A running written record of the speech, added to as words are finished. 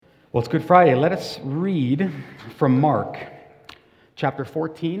Well, it's Good Friday. Let us read from Mark, chapter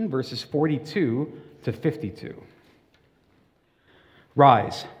 14, verses 42 to 52.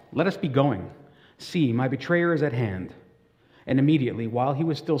 Rise, let us be going. See, my betrayer is at hand. And immediately, while he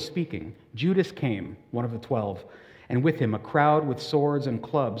was still speaking, Judas came, one of the 12, and with him a crowd with swords and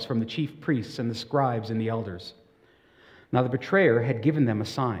clubs from the chief priests and the scribes and the elders. Now the betrayer had given them a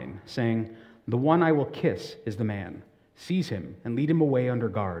sign, saying, "The one I will kiss is the man. Seize him and lead him away under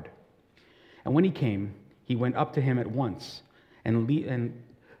guard." And when he came, he went up to him at once and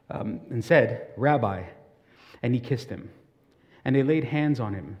said, "Rabbi," and he kissed him. And they laid hands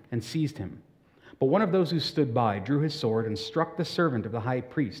on him and seized him. But one of those who stood by drew his sword and struck the servant of the high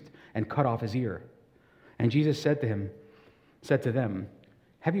priest and cut off his ear. And Jesus said to them,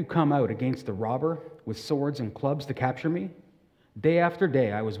 "Have you come out against the robber with swords and clubs to capture me? Day after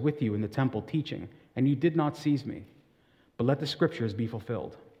day I was with you in the temple teaching, and you did not seize me. But let the scriptures be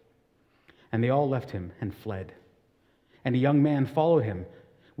fulfilled." And they all left him and fled. And a young man followed him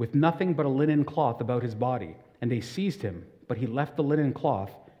with nothing but a linen cloth about his body. And they seized him, but he left the linen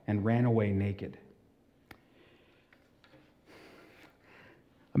cloth and ran away naked.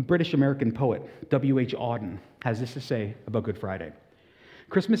 A British-American poet, W.H. Auden, has this to say about Good Friday.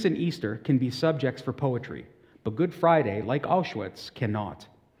 Christmas and Easter can be subjects for poetry, but Good Friday, like Auschwitz, cannot.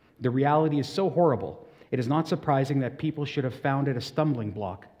 The reality is so horrible, it is not surprising that people should have found it a stumbling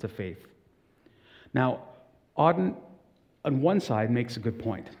block to faith. Now, Auden, on one side, makes a good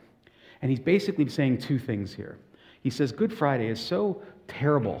point. And he's basically saying two things here. He says Good Friday is so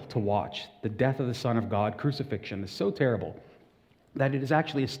terrible to watch. The death of the Son of God, crucifixion, is so terrible that it is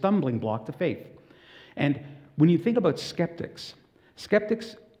actually a stumbling block to faith. And when you think about skeptics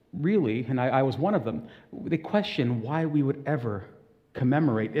really, and I was one of them, they question why we would ever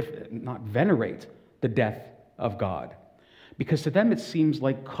commemorate, if not venerate, the death of God. Because to them it seems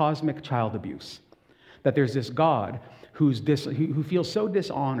like cosmic child abuse. That there's this God who feels so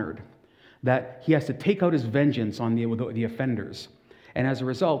dishonored that he has to take out his vengeance on the offenders. And as a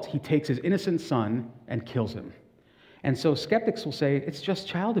result, he takes his innocent son and kills him. And so skeptics will say, it's just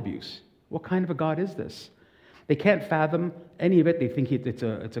child abuse. What kind of a God is this? They can't fathom any of it. They think it's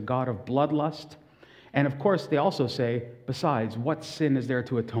a God of bloodlust. And of course, they also say, besides, what sin is there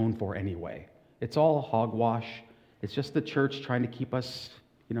to atone for anyway? It's all hogwash. It's just the church trying to keep us,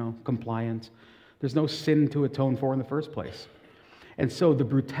 compliant. There's no sin to atone for in the first place. And so the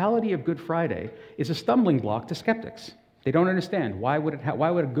brutality of Good Friday is a stumbling block to skeptics. They don't understand. Why would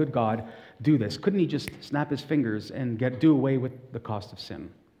a good God do this? Couldn't he just snap his fingers and do away with the cost of sin?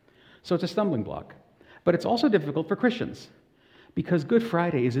 So it's a stumbling block. But it's also difficult for Christians because Good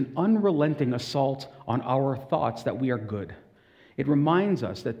Friday is an unrelenting assault on our thoughts that we are good. It reminds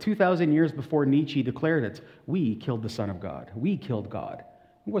us that 2,000 years before Nietzsche declared it, we killed the Son of God. We killed God.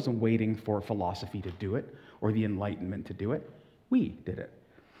 He wasn't waiting for philosophy to do it or the Enlightenment to do it. We did it.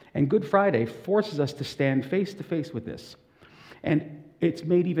 And Good Friday forces us to stand face to face with this. And it's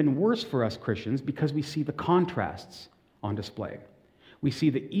made even worse for us Christians because we see the contrasts on display. We see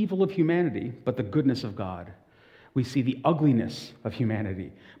the evil of humanity, but the goodness of God. We see the ugliness of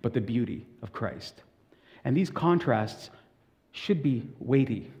humanity, but the beauty of Christ. And these contrasts should be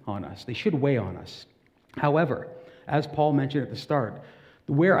weighty on us. They should weigh on us. However, as Paul mentioned at the start,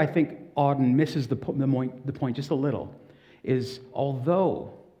 where I think Auden misses the point just a little is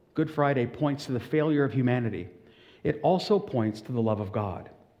although Good Friday points to the failure of humanity, it also points to the love of God.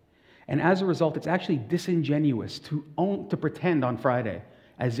 And as a result, it's actually disingenuous to pretend on Friday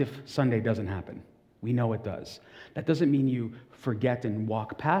as if Sunday doesn't happen. We know it does. That doesn't mean you forget and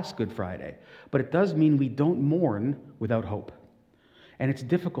walk past Good Friday, but it does mean we don't mourn without hope. And it's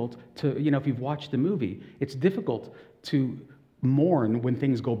difficult to, if you've watched the movie, it's difficult to mourn when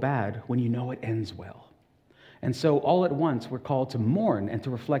things go bad when you know it ends well. And so all at once we're called to mourn and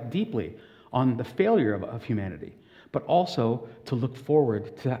to reflect deeply on the failure of humanity, but also to look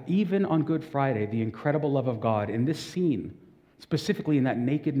forward to, even on Good Friday, the incredible love of God in this scene, specifically in that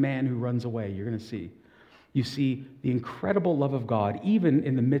naked man who runs away. You're going to see. You see the incredible love of God even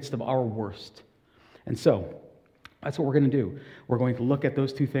in the midst of our worst. And so that's what we're going to do. We're going to look at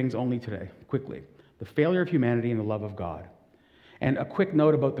those two things only today, quickly. The failure of humanity and the love of God. And a quick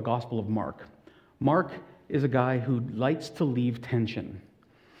note about the Gospel of Mark. Mark is a guy who likes to leave tension.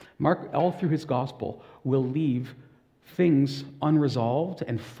 Mark, all through his Gospel, will leave things unresolved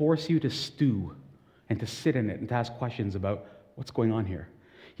and force you to stew and to sit in it and to ask questions about what's going on here.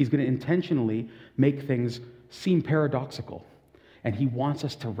 He's going to intentionally make things seem paradoxical, and he wants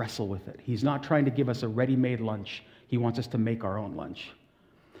us to wrestle with it. He's not trying to give us a ready-made lunch. He wants us to make our own lunch.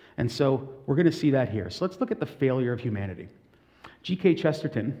 And so we're going to see that here. So let's look at the failure of humanity. G.K.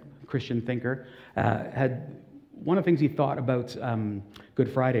 Chesterton, Christian thinker, had one of the things he thought about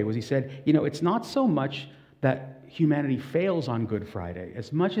Good Friday was he said, it's not so much that humanity fails on Good Friday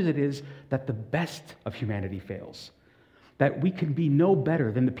as much as it is that the best of humanity fails. That we can be no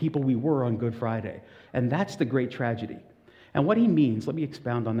better than the people we were on Good Friday. And that's the great tragedy. And what he means, let me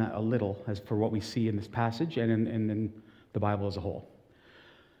expound on that a little as for what we see in this passage and in the Bible as a whole.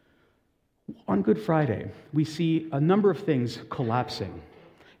 On Good Friday, we see a number of things collapsing.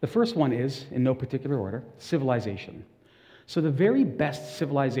 The first one is, in no particular order, civilization. So the very best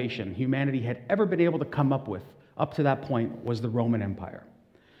civilization humanity had ever been able to come up with up to that point was the Roman Empire.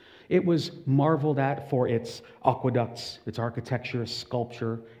 It was marveled at for its aqueducts, its architecture,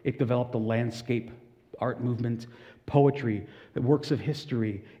 sculpture. It developed the landscape art movement, poetry, the works of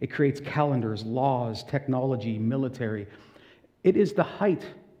history. It creates calendars, laws, technology, military. It is the height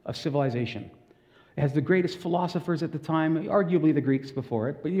of civilization. It has the greatest philosophers at the time, arguably the Greeks before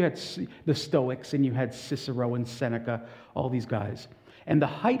it, but you had the Stoics and you had Cicero and Seneca, all these guys. And the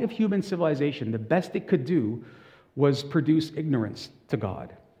height of human civilization, the best it could do was produce ignorance to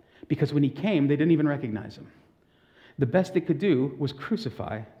God. Because when he came, they didn't even recognize him. The best it could do was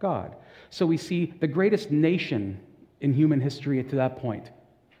crucify God. So we see the greatest nation in human history to that point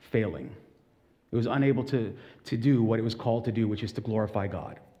failing. It was unable to do what it was called to do, which is to glorify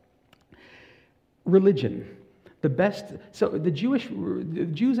God. Religion. So the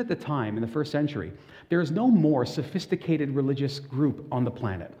Jews at the time, in the first century, there is no more sophisticated religious group on the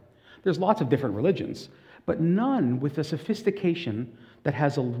planet. There's lots of different religions, but none with the sophistication that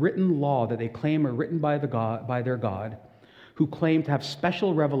has a written law that they claim are written by their God, who claim to have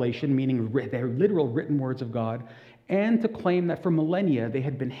special revelation, meaning their literal written words of God, and to claim that for millennia they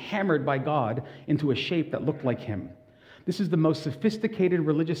had been hammered by God into a shape that looked like him. This is the most sophisticated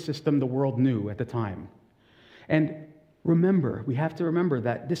religious system the world knew at the time. And we have to remember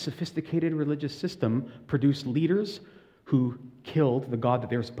that this sophisticated religious system produced leaders who killed the God that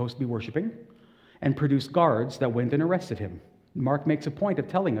they were supposed to be worshiping, and produced guards that went and arrested him. Mark makes a point of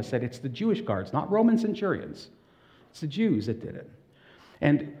telling us that it's the Jewish guards, not Roman centurions. It's the Jews that did it.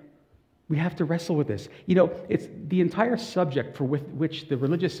 And we have to wrestle with this. It's the entire subject for which the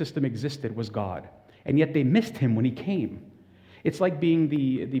religious system existed was God. And yet they missed him when he came. It's like being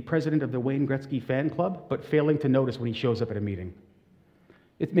the president of the Wayne Gretzky fan club, but failing to notice when he shows up at a meeting.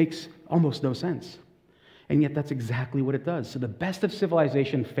 It makes almost no sense. And yet that's exactly what it does. So the best of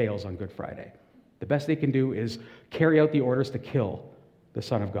civilization fails on Good Friday. The best they can do is carry out the orders to kill the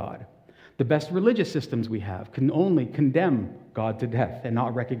Son of God. The best religious systems we have can only condemn God to death and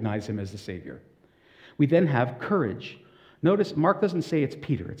not recognize him as the Savior. We then have courage. Notice, Mark doesn't say it's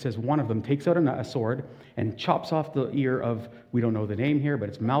Peter. It says one of them takes out a sword and chops off the ear of, we don't know the name here, but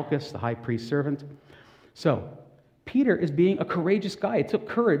it's Malchus, the high priest's servant. So, Peter is being a courageous guy. It took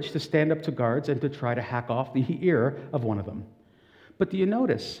courage to stand up to guards and to try to hack off the ear of one of them. But do you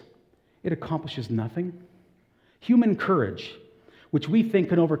notice? It accomplishes nothing. Human courage, which we think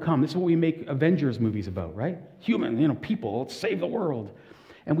can overcome. This is what we make Avengers movies about, right? Human, people, let's save the world.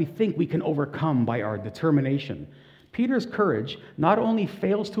 And we think we can overcome by our determination. Peter's courage not only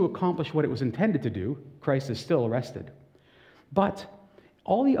fails to accomplish what it was intended to do, Christ is still arrested, but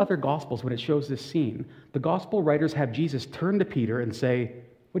all the other Gospels, when it shows this scene, the Gospel writers have Jesus turn to Peter and say,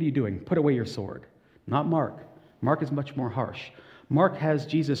 "What are you doing? Put away your sword." Not Mark. Mark is much more harsh. Mark has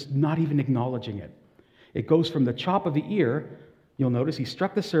Jesus not even acknowledging it. It goes from the chop of the ear, you'll notice he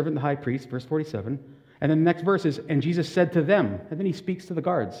struck the servant, the high priest, verse 47, and then the next verse is, "And Jesus said to them," and then he speaks to the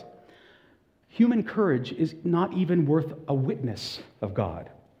guards. Human courage is not even worth a witness of God.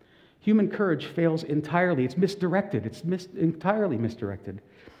 Human courage fails entirely. It's misdirected. It's entirely misdirected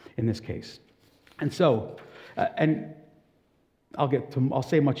in this case. And so, and I'll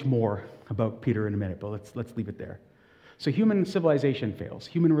say much more about Peter in a minute, but let's leave it there. So human civilization fails,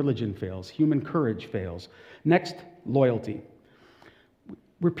 human religion fails, human courage fails. Next, loyalty.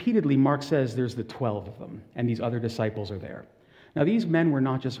 Repeatedly, Mark says there's the 12 of them, and these other disciples are there. Now, these men were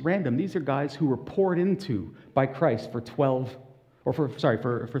not just random. These are guys who were poured into by Christ for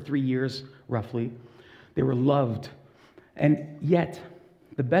 3 years, roughly. They were loved. And yet,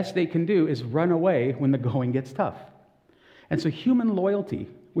 the best they can do is run away when the going gets tough. And so human loyalty,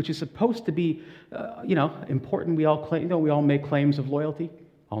 which is supposed to be, important. We all make claims of loyalty.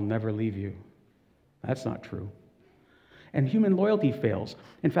 I'll never leave you. That's not true. And human loyalty fails.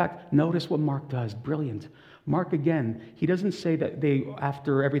 In fact, notice what Mark does. Brilliant. Mark, again, he doesn't say that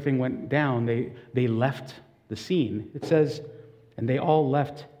after everything went down, they left the scene. It says, and they all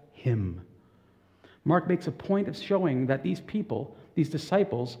left him. Mark makes a point of showing that these people, these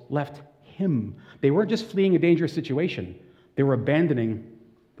disciples, left him. They weren't just fleeing a dangerous situation. They were abandoning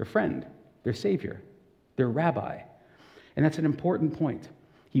their friend, their savior, their rabbi. And that's an important point.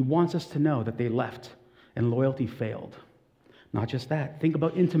 He wants us to know that they left and loyalty failed. Not just that. Think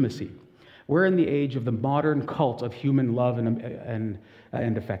about intimacy. We're in the age of the modern cult of human love and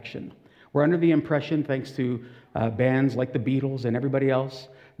affection. We're under the impression, thanks to bands like the Beatles and everybody else,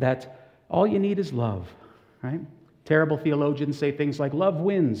 that all you need is love, right? Terrible theologians say things like love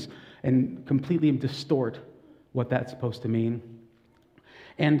wins and completely distort what that's supposed to mean.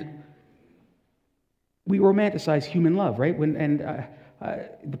 And we romanticize human love, right?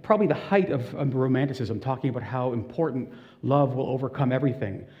 Probably the height of romanticism, talking about how important love will overcome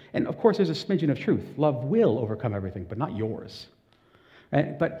everything. And of course, there's a smidgen of truth. Love will overcome everything, but not yours.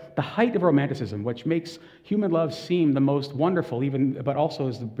 Right? But the height of romanticism, which makes human love seem the most wonderful, but also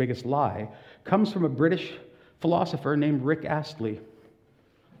is the biggest lie, comes from a British philosopher named Rick Astley,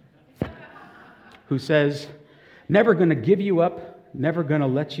 who says, "Never going to give you up, never going to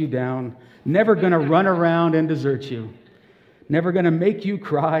let you down, never going to run around and desert you. Never going to make you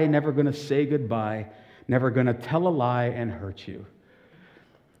cry, never going to say goodbye, never going to tell a lie and hurt you."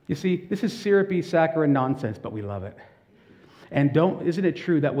 You see, this is syrupy, saccharine nonsense, but we love it. And isn't it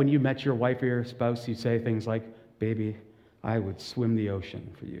true that when you met your wife or your spouse, you say things like, "Baby, I would swim the ocean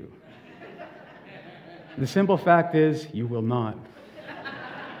for you." The simple fact is, you will not.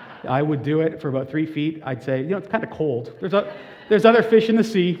 I would do it for about 3 feet. I'd say, it's kind of cold. There's other fish in the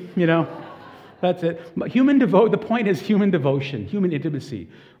sea, That's it. But the point is human devotion, human intimacy.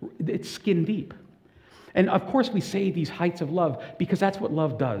 It's skin deep. And of course we say these heights of love because that's what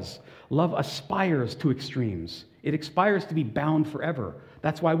love does. Love aspires to extremes. It aspires to be bound forever.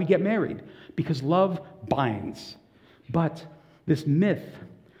 That's why we get married, because love binds. But this myth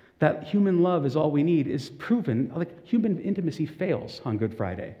that human love is all we need is proven, like human intimacy fails on Good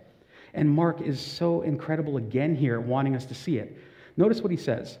Friday. And Mark is so incredible again here, wanting us to see it. Notice what he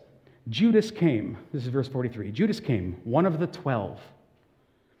says. Judas came. This is verse 43. Judas came, one of the 12.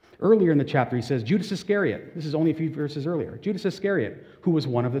 Earlier in the chapter, he says, Judas Iscariot. This is only a few verses earlier. Judas Iscariot, who was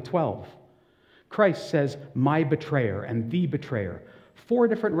one of the 12. Christ says, my betrayer and the betrayer. 4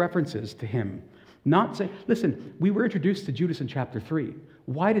 different references to him. Listen, we were introduced to Judas in chapter 3.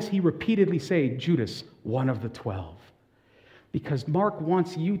 Why does he repeatedly say, Judas, one of the 12? Because Mark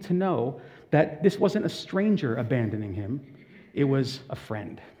wants you to know that this wasn't a stranger abandoning him. It was a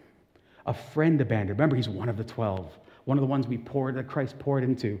friend. A friend abandoned. Remember, he's one of the 12. One of the ones that Christ poured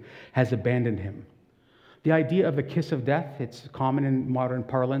into has abandoned him. The idea of the kiss of death, it's common in modern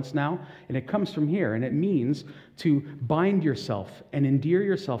parlance now, and it comes from here, and it means to bind yourself and endear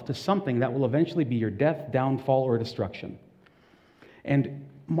yourself to something that will eventually be your death, downfall, or destruction. And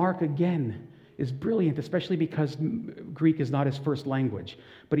Mark, again, is brilliant, especially because Greek is not his first language.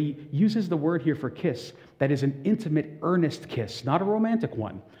 But he uses the word here for kiss that is an intimate, earnest kiss, not a romantic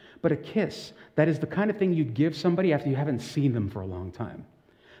one, but a kiss that is the kind of thing you'd give somebody after you haven't seen them for a long time.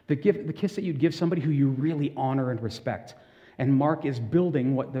 The kiss that you'd give somebody who you really honor and respect. And Mark is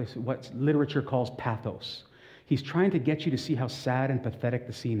building what literature calls pathos. He's trying to get you to see how sad and pathetic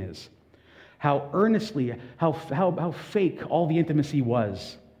the scene is. How earnestly, how fake all the intimacy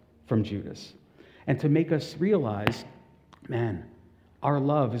was from Judas. And to make us realize, man, our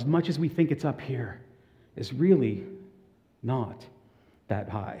love, as much as we think it's up here, is really not that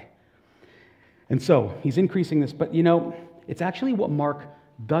high. And so, he's increasing this, but it's actually what Mark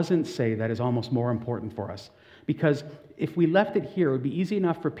doesn't say that is almost more important for us. Because if we left it here, it would be easy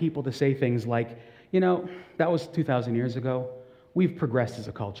enough for people to say things like, that was 2,000 years ago. We've progressed as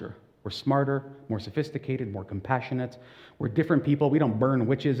a culture. We're smarter, more sophisticated, more compassionate. We're different people. We don't burn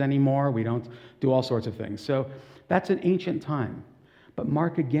witches anymore. We don't do all sorts of things. So that's an ancient time. But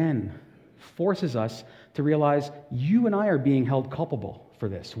Mark, again, forces us to realize you and I are being held culpable for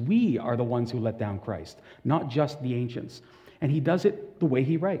this. We are the ones who let down Christ, not just the ancients. And he does it the way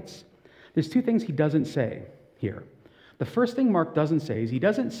he writes. There's 2 things he doesn't say here. The first thing Mark doesn't say is he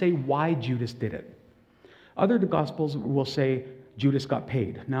doesn't say why Judas did it. Other Gospels will say Judas got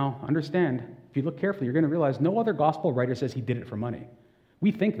paid. Now, understand, if you look carefully, you're going to realize no other Gospel writer says he did it for money.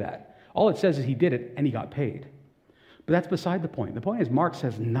 We think that. All it says is he did it and he got paid. But that's beside the point. The point is Mark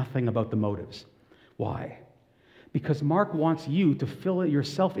says nothing about the motives. Why? Because Mark wants you to fill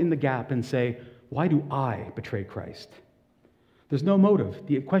yourself in the gap and say, why do I betray Christ? There's no motive.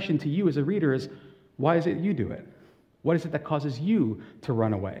 The question to you as a reader is, why is it you do it? What is it that causes you to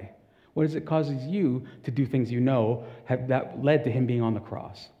run away? What is it causes you to do things that led to him being on the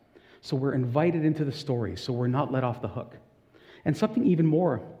cross? So we're invited into the story, so we're not let off the hook. And something even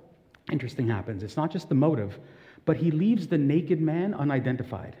more interesting happens. It's not just the motive, but he leaves the naked man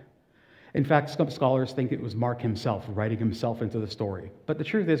unidentified. In fact, some scholars think it was Mark himself writing himself into the story. But the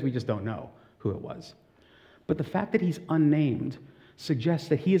truth is, we just don't know who it was. But the fact that he's unnamed suggests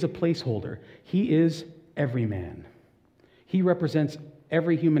that he is a placeholder. He is every man. He represents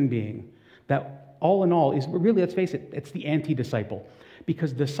every human being. That all in all is really, let's face it, it's the anti-disciple.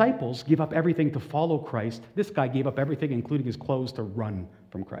 Because disciples give up everything to follow Christ. This guy gave up everything, including his clothes, to run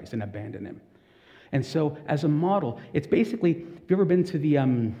from Christ and abandon him. And so, as a model, it's basically, have you ever been to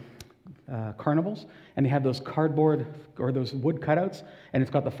the carnivals, and they have those cardboard or those wood cutouts, and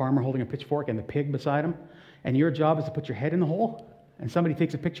it's got the farmer holding a pitchfork and the pig beside him, and your job is to put your head in the hole, and somebody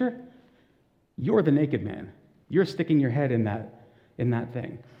takes a picture? You're the naked man. You're sticking your head in that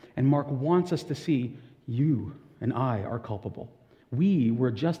thing. And Mark wants us to see you and I are culpable. We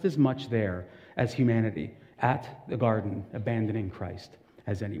were just as much there as humanity at the garden, abandoning Christ,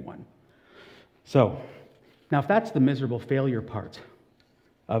 as anyone. So, now if that's the miserable failure part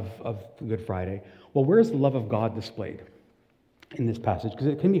of Good Friday, well, where's the love of God displayed in this passage? Because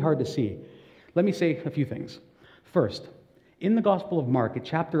it can be hard to see. Let me say a few things. First, in the Gospel of Mark, at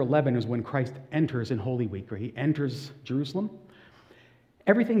chapter 11 is when Christ enters in Holy Week, where he enters Jerusalem.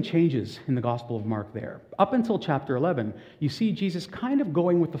 Everything changes in the Gospel of Mark there. Up until chapter 11, you see Jesus kind of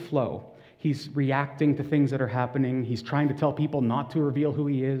going with the flow. He's reacting to things that are happening. He's trying to tell people not to reveal who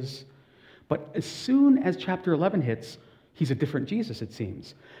he is. But as soon as chapter 11 hits, he's a different Jesus, it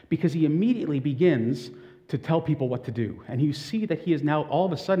seems, because he immediately begins to tell people what to do. And you see that he is now, all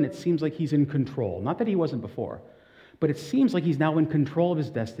of a sudden, it seems like he's in control. Not that he wasn't before, but it seems like he's now in control of his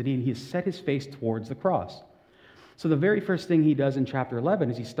destiny, and he has set his face towards the cross. So the very first thing he does in chapter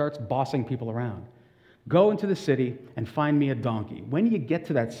 11 is he starts bossing people around. Go into the city and find me a donkey. When you get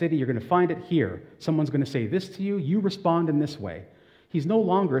to that city, you're going to find it here. Someone's going to say this to you. You respond in this way. He's no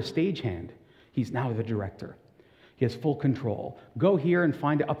longer a stagehand. He's now the director. He has full control. Go here and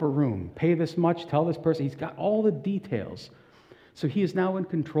find an upper room. Pay this much. Tell this person. He's got all the details. So he is now in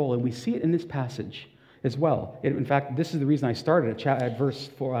control, and we see it in this passage as well. In fact, this is the reason I started at verse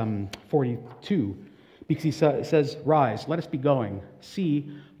 42. Because he says, rise, let us be going.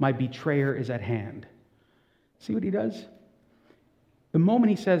 See, my betrayer is at hand. See what he does? The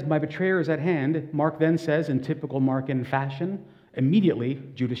moment he says, my betrayer is at hand, Mark then says, in typical Markan fashion, immediately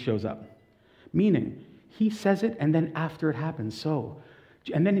Judas shows up. Meaning, he says it, and then after it happens, so.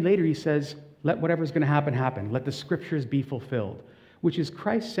 And then later he says, let whatever's going to happen, happen. Let the scriptures be fulfilled. Which is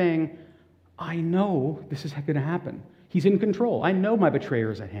Christ saying, I know this is going to happen. He's in control. I know my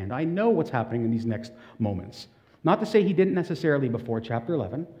betrayer is at hand. I know what's happening in these next moments. Not to say he didn't necessarily before chapter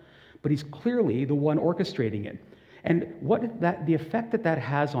 11, but he's clearly the one orchestrating it. And the effect that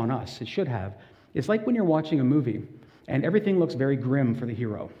has on us, it should have, is like when you're watching a movie and everything looks very grim for the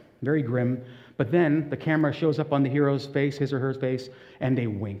hero, very grim, but then the camera shows up on the hero's face, his or her face, and they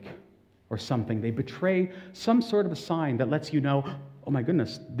wink or something. They betray some sort of a sign that lets you know, oh my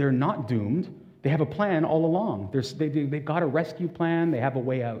goodness, they're not doomed. They have a plan all along. They've got a rescue plan. They have a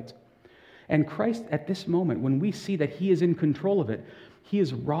way out. And Christ, at this moment, when we see that he is in control of it, he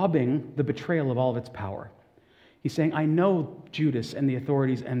is robbing the betrayal of all of its power. He's saying, I know Judas and the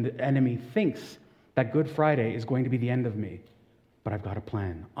authorities and the enemy thinks that Good Friday is going to be the end of me, but I've got a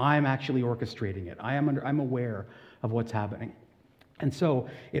plan. I'm actually orchestrating it. I'm aware of what's happening. And so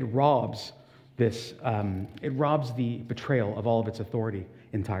it robs the betrayal of all of its authority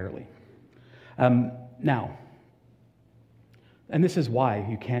entirely. Now, and this is why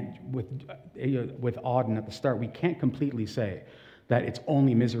you can't, with Auden at the start, we can't completely say that it's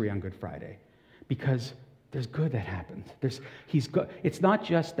only misery on Good Friday, because there's good that happened. It's not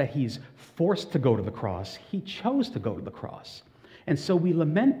just that he's forced to go to the cross, he chose to go to the cross. And so we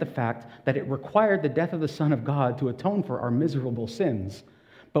lament the fact that it required the death of the Son of God to atone for our miserable sins,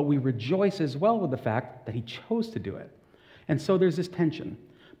 but we rejoice as well with the fact that he chose to do it. And so there's this tension.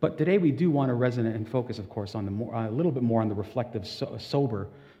 But today we do want to resonate and focus, of course, on a little bit more on the reflective, sober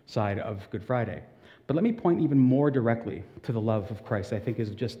side of Good Friday. But let me point even more directly to the love of Christ. I think is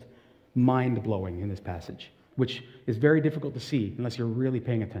just mind-blowing in this passage, which is very difficult to see unless you're really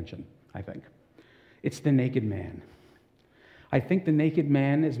paying attention, I think. It's the naked man. I think the naked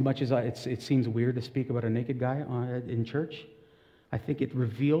man, as much as it seems weird to speak about a naked guy in church, I think it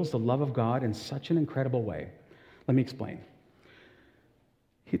reveals the love of God in such an incredible way. Let me explain.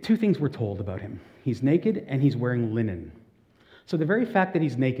 Two things we're told about him. He's naked and he's wearing linen. So the very fact that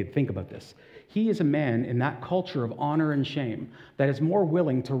he's naked, think about this. He is a man in that culture of honor and shame that is more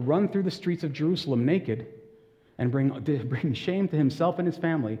willing to run through the streets of Jerusalem naked and bring shame to himself and his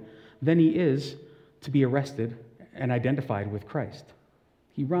family than he is to be arrested and identified with Christ.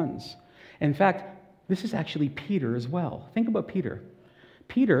 He runs. In fact, this is actually Peter as well. Think about Peter.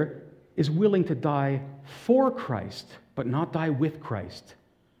 Peter is willing to die for Christ, but not die with Christ.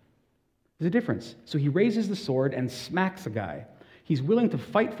 There's a difference. So he raises the sword and smacks a guy. He's willing to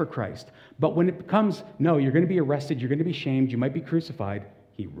fight for Christ, but when it becomes, no, you're going to be arrested, you're going to be shamed, you might be crucified,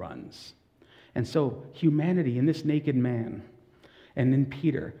 he runs. And so humanity in this naked man and in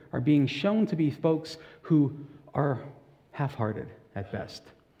Peter are being shown to be folks who are half-hearted at best.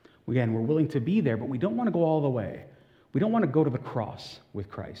 Again, we're willing to be there, but we don't want to go all the way. We don't want to go to the cross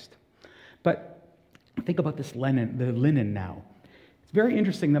with Christ. But think about this linen, the linen now. It's very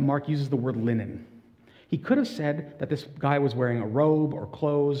interesting that Mark uses the word linen. He could have said that this guy was wearing a robe or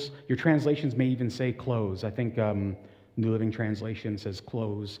clothes. Your translations may even say clothes. I think New Living Translation says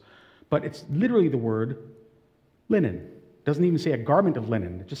clothes. But it's literally the word linen. It doesn't even say a garment of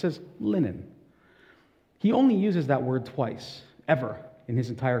linen. It just says linen. He only uses that word twice, ever, in his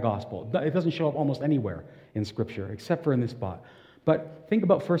entire gospel. It doesn't show up almost anywhere in Scripture, except for in this spot. But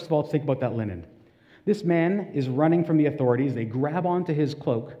first of all, think about that linen. This man is running from the authorities. They grab onto his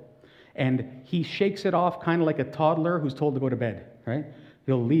cloak, and he shakes it off kind of like a toddler who's told to go to bed, right?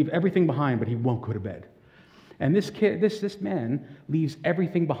 He'll leave everything behind, but he won't go to bed. And this man leaves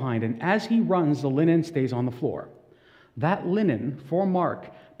everything behind, and as he runs, the linen stays on the floor. That linen, for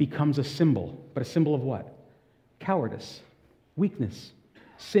Mark, becomes a symbol. But a symbol of what? Cowardice, weakness,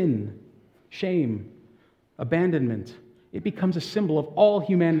 sin, shame, abandonment. It becomes a symbol of all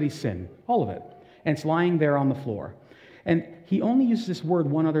humanity's sin, all of it. And it's lying there on the floor. And he only uses this word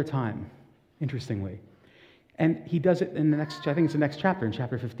one other time, interestingly. And he does it in the next, I think it's the next chapter, in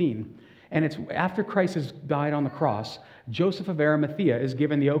chapter 15. And it's after Christ has died on the cross, Joseph of Arimathea is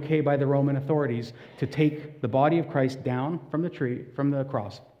given the okay by the Roman authorities to take the body of Christ down from the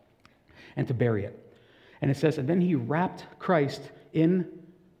cross, and to bury it. And it says, and then he wrapped Christ in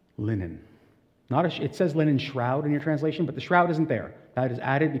linen. It says linen shroud in your translation, but the shroud isn't there. That is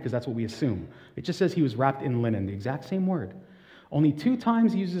added because that's what we assume. It just says he was wrapped in linen, the exact same word. Only 2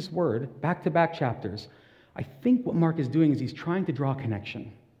 times he uses this word, back-to-back chapters. I think what Mark is doing is he's trying to draw a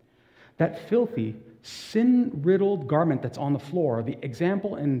connection. That filthy, sin-riddled garment that's on the floor, the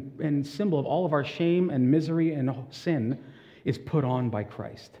example and symbol of all of our shame and misery and sin, is put on by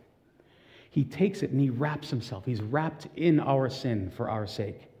Christ. He takes it and he wraps himself. He's wrapped in our sin for our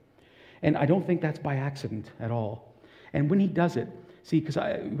sake. And I don't think that's by accident at all. And when he does it, see, because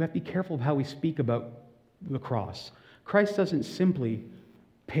we have to be careful of how we speak about the cross. Christ doesn't simply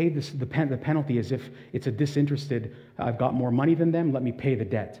pay the penalty as if it's a disinterested, I've got more money than them, let me pay the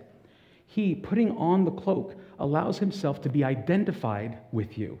debt. He, putting on the cloak, allows himself to be identified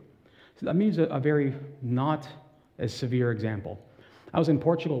with you. So that means a very not as severe example. I was in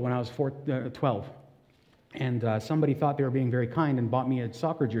Portugal when I was 12, and somebody thought they were being very kind and bought me a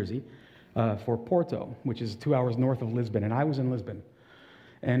soccer jersey for Porto, which is 2 hours north of Lisbon, and I was in Lisbon.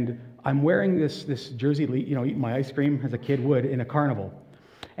 And I'm wearing this jersey, eating my ice cream as a kid would in a carnival.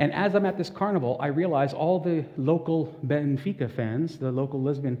 And as I'm at this carnival, I realize all the local Benfica fans, the local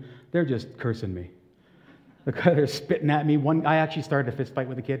Lisbon, they're just cursing me. They're spitting at me. I actually started a fist fight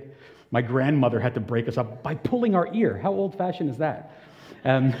with a kid. My grandmother had to break us up by pulling our ear. How old-fashioned is that?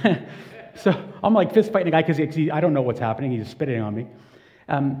 So I'm like fist fighting a guy because I don't know what's happening. He's spitting on me.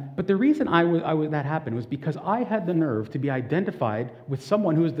 But the reason that happened was because I had the nerve to be identified with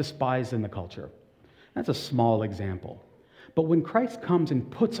someone who is despised in the culture. That's a small example. But when Christ comes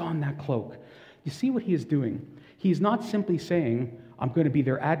and puts on that cloak, you see what he is doing. He's not simply saying, I'm going to be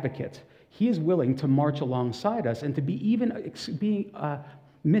their advocate. He is willing to march alongside us and to be even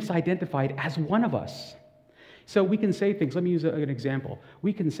misidentified as one of us. So we can say things, let me use an example.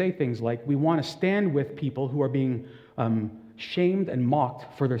 We can say things like, we want to stand with people who are being shamed and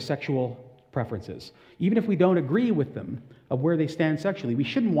mocked for their sexual preferences. Even if we don't agree with them of where they stand sexually, we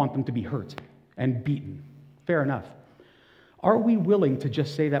shouldn't want them to be hurt and beaten. Fair enough. Are we willing to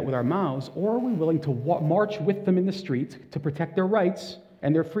just say that with our mouths, or are we willing to march with them in the street to protect their rights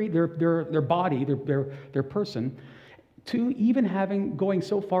and their body, their person, to even going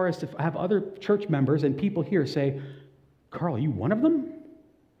so far as to have other church members and people here say, Carl, are you one of them?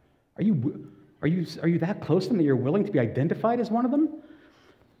 Are you that close to them that you're willing to be identified as one of them?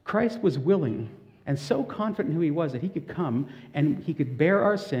 Christ was willing and so confident who he was that he could come and he could bear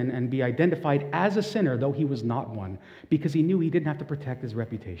our sin and be identified as a sinner, though he was not one, because he knew he didn't have to protect his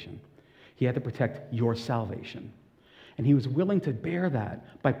reputation. He had to protect your salvation. And he was willing to bear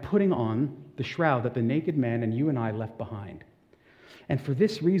that by putting on the shroud that the naked man and you and I left behind. And for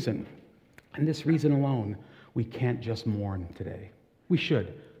this reason, and this reason alone, we can't just mourn today. We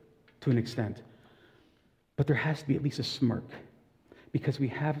should, to an extent. But there has to be at least a smirk, because we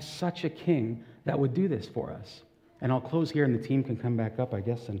have such a king that would do this for us. And I'll close here, and the team can come back up, I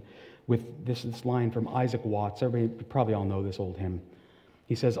guess, and with this line from Isaac Watts. Everybody, you probably all know this old hymn.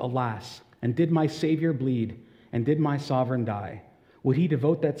 He says, "Alas, and did my Savior bleed, and did my Sovereign die? Would he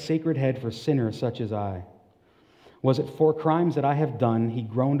devote that sacred head for sinners such as I? Was it for crimes that I have done he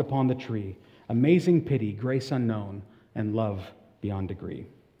groaned upon the tree? Amazing pity, grace unknown, and love beyond degree."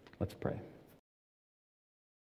 Let's pray.